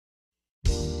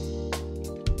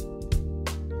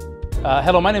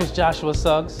Hello, my name is Joshua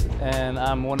Suggs, and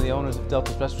I'm one of the owners of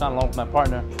Delta's Restaurant, along with my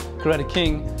partner, Coretta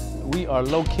King. We are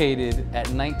located at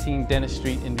 19 Dennis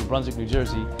Street in New Brunswick, New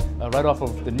Jersey, right off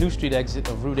of the New Street exit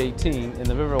of Route 18 in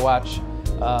the Riverwatch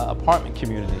apartment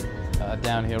community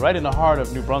down here, right in the heart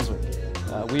of New Brunswick.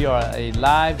 We are a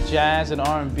live jazz and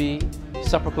R&B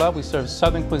supper club. We serve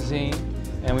Southern cuisine,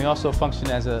 and we also function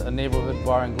as a neighborhood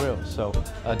bar and grill. So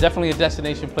definitely a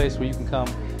destination place where you can come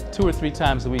 2 or 3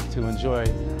 times a week to enjoy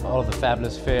all of the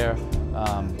fabulous fare,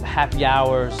 happy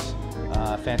hours,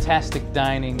 fantastic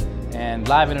dining, and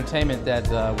live entertainment that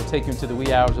will take you into the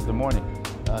wee hours of the morning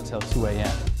till 2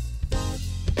 a.m.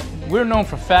 We're known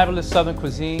for fabulous Southern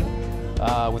cuisine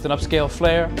with an upscale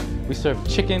flair. We serve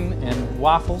chicken and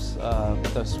waffles,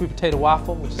 the sweet potato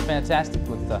waffle, which is fantastic,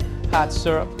 with hot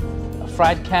syrup.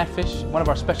 Fried catfish. One of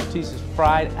our specialties is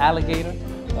fried alligator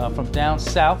from down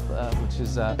south, which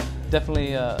is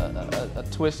definitely a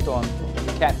twist on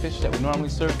the catfish that we normally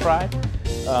serve fried.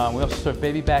 We also serve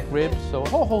baby back ribs, so a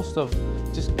whole host of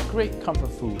just great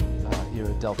comfort food here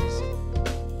at Delta's.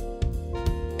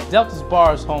 Delta's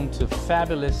Bar is home to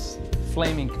fabulous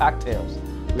flaming cocktails.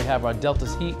 We have our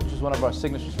Delta's Heat, which is one of our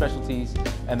signature specialties,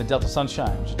 and the Delta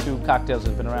Sunshine, which are 2 cocktails that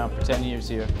have been around for 10 years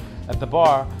here at the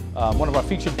bar. One of our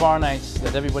featured bar nights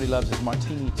that everybody loves is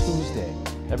Martini Tuesday.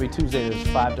 Every Tuesday there's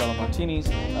 $5 martinis.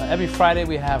 Every Friday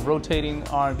we have rotating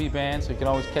R&B bands, so you can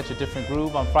always catch a different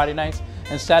groove on Friday nights.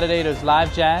 And Saturday there's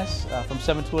live jazz from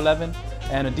 7 to 11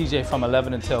 and a DJ from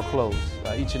 11 until close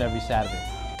each and every Saturday.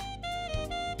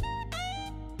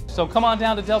 So come on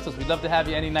down to Delta's. We'd love to have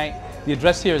you any night. The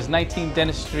address here is 19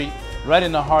 Dennis Street, right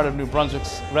in the heart of New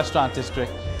Brunswick's restaurant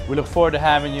district. We look forward to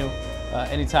having you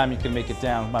anytime you can make it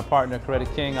down. My partner,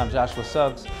 Coretta King, I'm Joshua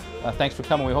Suggs. Thanks for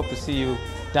coming. We hope to see you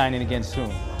dining again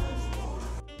soon.